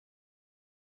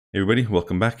Hey everybody,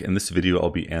 welcome back. In this video, I'll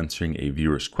be answering a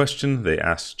viewer's question. They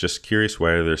asked, just curious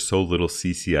why there's so little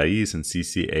CCIEs and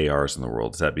CCARs in the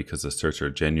world. Is that because the certs are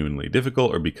genuinely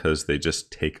difficult or because they just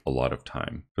take a lot of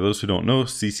time? For those who don't know,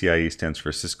 CCIE stands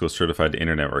for Cisco Certified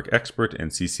Internet Network Expert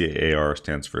and CCAR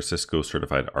stands for Cisco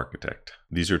Certified Architect.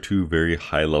 These are two very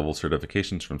high-level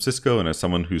certifications from Cisco, and as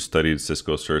someone who studied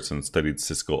Cisco certs and studied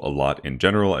Cisco a lot in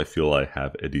general, I feel I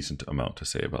have a decent amount to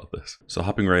say about this. So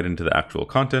hopping right into the actual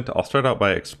content, I'll start out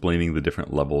by explaining the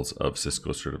different levels of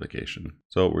Cisco certification.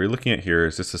 So what we're looking at here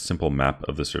is just a simple map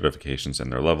of the certifications and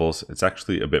their levels. It's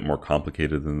actually a bit more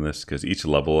complicated than this because each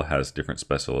level has different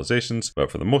specializations,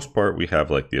 but for the most part, we have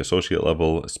like the associate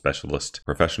level, a specialist,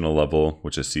 professional level,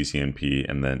 which is CCNP,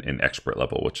 and then an expert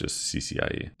level, which is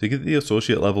CCIE. To get the associate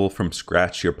level from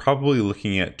scratch, you're probably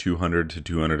looking at 200 to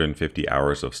 250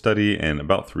 hours of study and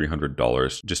about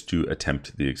 $300 just to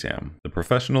attempt the exam. The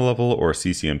professional level, or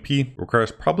CCNP,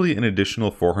 requires probably an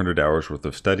additional 400 hours worth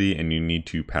of study, and you need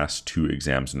to pass 2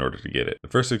 exams in order to get it. The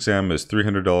first exam is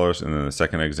 $300, and then the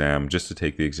second exam, just to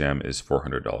take the exam, is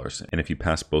 $400. And if you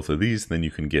pass both of these, then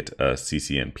you can get a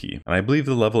CCNP. And I believe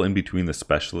the level in between the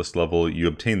specialist level, you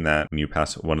obtain that when you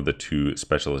pass one of the 2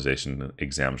 specialization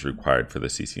exams required for the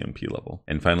CCNP level.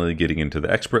 And finally, getting into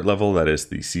the expert level, that is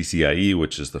the CCIE,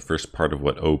 which is the first part of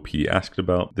what OP asked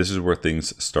about. This is where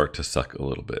things start to suck a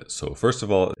little bit. So first of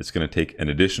all, it's going to take an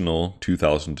additional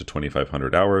 2,000 to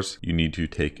 2,500 hours. You need to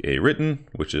take a written,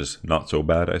 which is not so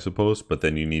bad, I suppose, but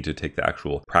then you need to take the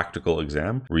actual practical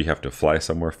exam where you have to fly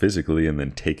somewhere physically and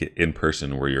then take it in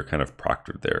person where you're kind of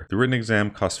proctored there. The written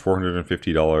exam costs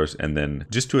 $450, and then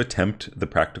just to attempt the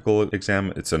practical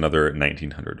exam, it's another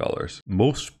 $1,900.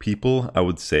 Most people, I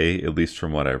would say, at least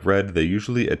from what I've read, they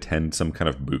usually attend some kind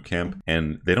of boot camp,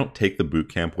 and they don't take the boot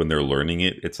camp when they're learning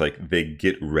it. It's like they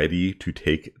get ready to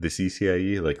take the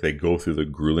CCIE, like they go through the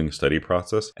grueling study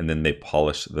process, and then they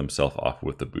polish themselves off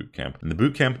with the boot camp. And the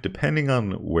boot camp, depending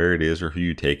on where it is or who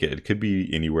you take it, it could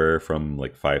be anywhere from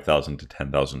like $5,000 to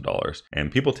 $10,000.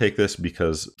 And people take this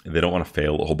because they don't want to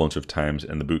fail a whole bunch of times,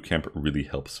 and the boot camp really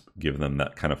helps give them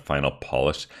that kind of final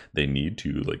polish they need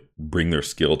to like bring their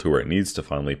skill to where it needs to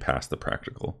finally pass the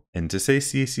practical. And to say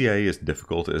CCIE is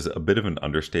difficult is a bit of an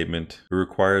understatement. It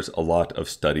requires a lot of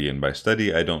study, and by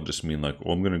study I don't just mean like,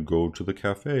 oh, I'm gonna go to the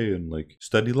cafe and like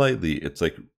study lightly. It's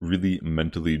like really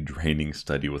mentally draining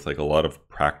study with like a lot of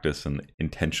practice and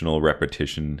intentional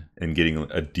repetition and getting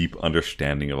a deep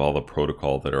understanding of all the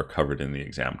protocol that are covered in the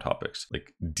exam topics,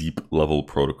 like deep level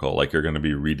protocol, like you're going to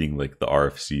be reading like the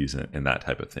RFCs and that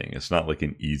type of thing. It's not like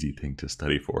an easy thing to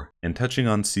study for. And touching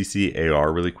on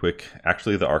CCAR really quick,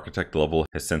 actually the architect level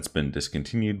has since been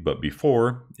discontinued, but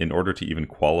before, in order to even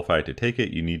qualify to take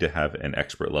it, you need to have an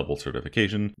expert level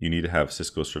certification. You need to have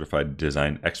Cisco Certified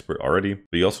Design Expert already,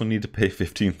 but you also need to pay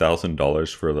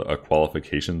 $15,000 for a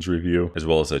qualifications review as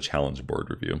well as a challenge board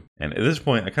review. And at this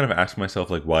point, I kind of asked myself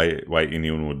like why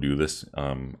anyone would do this.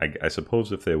 I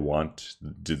suppose if they want,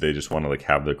 do they just want to like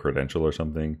have the credential or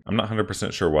something? I'm not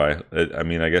 100% sure why. I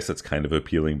mean, I guess it's kind of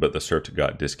appealing, but the cert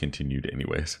got discontinued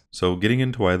anyways. So getting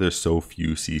into why there's so few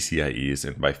CCIEs,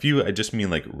 and by few, I just mean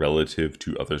like relative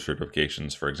to other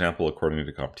certifications. For example, according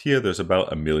to CompTIA, there's about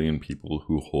 1 million people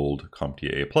who hold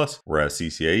CompTIA A+, whereas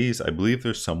CCIEs, I believe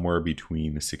there's somewhere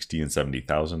between 60 and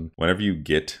 70,000. Whenever you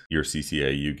get your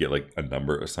CCIE, you get like a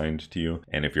number assigned to you.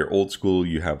 And if you're old school,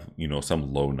 you have, you know,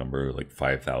 some low number, like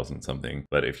 5,000 something.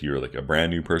 But if you're like a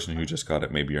brand new person who just got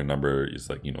it, maybe your number is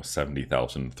like, you know,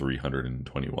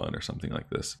 70,321 or something like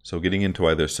this. So getting into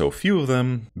why there's so few of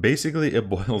them, basically it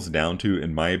boils down to,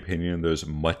 in my opinion, there's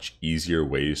much easier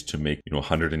ways to make, you know,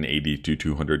 180 to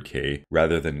 200K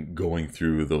rather than going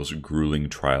through those grueling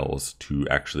trials to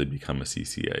actually become a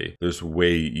CCIE. There's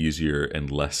way easier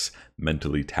and less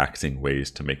mentally taxing ways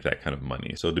to make that kind of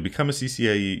money. So to become a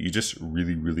CCIE, you just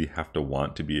really have to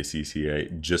want to be a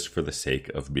CCIE just for the sake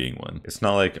of being one. It's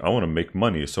not like I want to make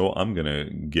money, so I'm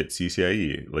gonna get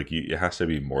CCIE. Like it has to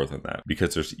be more than that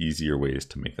because there's easier ways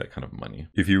to make that kind of money.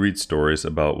 If you read stories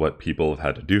about what people have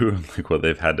had to do, like what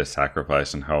they've had to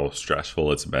sacrifice and how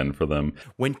stressful it's been for them.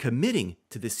 When committing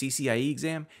to the CCIE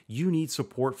exam, you need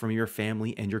support from your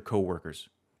family and your coworkers.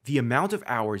 The amount of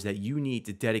hours that you need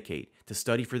to dedicate to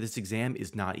study for this exam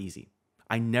is not easy.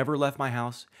 I never left my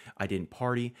house. I didn't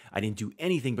party. I didn't do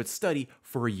anything but study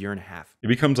for a year and a half. It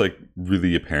becomes like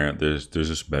really apparent there's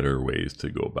just better ways to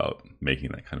go about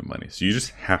making that kind of money. So you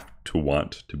just have to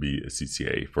want to be a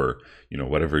CCA for, you know,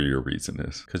 whatever your reason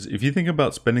is. Because if you think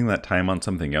about spending that time on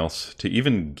something else to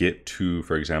even get to,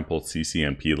 for example,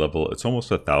 CCNP level, it's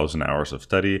almost 1,000 hours of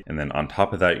study. And then on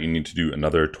top of that, you need to do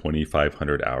another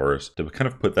 2,500 hours. To kind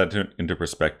of put that into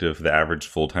perspective, the average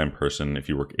full-time person, if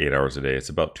you work 8 hours a day, it's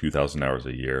about 2,000 hours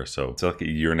hours a year. So it's like a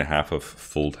year and a half of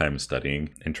full-time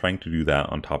studying, and trying to do that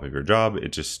on top of your job,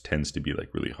 it just tends to be like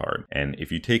really hard. And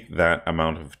if you take that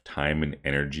amount of time and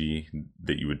energy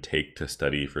that you would take to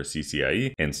study for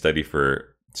CCIE and study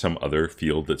for some other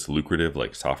field that's lucrative,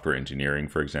 like software engineering,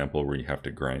 for example, where you have to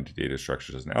grind data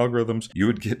structures and algorithms, you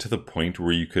would get to the point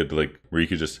where you could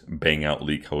just bang out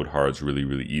leak code hards really,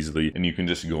 really easily, and you can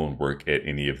just go and work at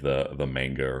any of the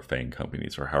manga or fang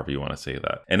companies, or however you want to say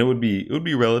that. And it would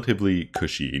be relatively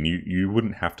cushy, and you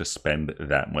wouldn't have to spend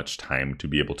that much time to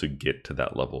be able to get to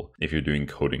that level if you're doing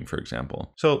coding, for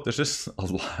example. So there's just a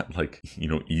lot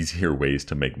easier ways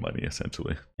to make money,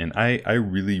 essentially. And I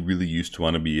really, really used to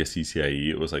want to be a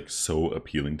CCIE. Was like so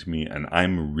appealing to me, and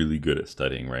I'm really good at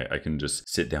studying, right? I can just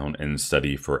sit down and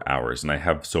study for hours, and I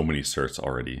have so many certs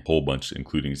already, a whole bunch,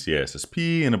 including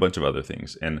CISSP and a bunch of other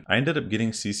things. And I ended up getting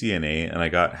CCNA, and I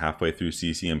got halfway through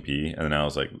CCNP, and then I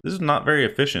was like, this is not very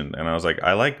efficient. And I was like,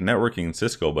 I like networking in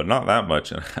Cisco, but not that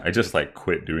much. And I just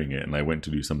quit doing it, and I went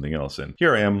to do something else. And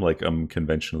here I am, I'm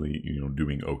conventionally,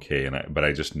 doing okay. but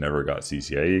I just never got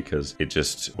CCIE because it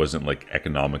just wasn't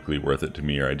economically worth it to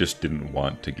me, or I just didn't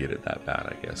want to get it that bad,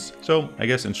 I guess. So I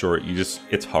guess in short,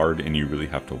 it's hard and you really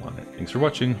have to want it. Thanks for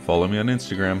watching. Follow me on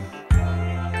Instagram.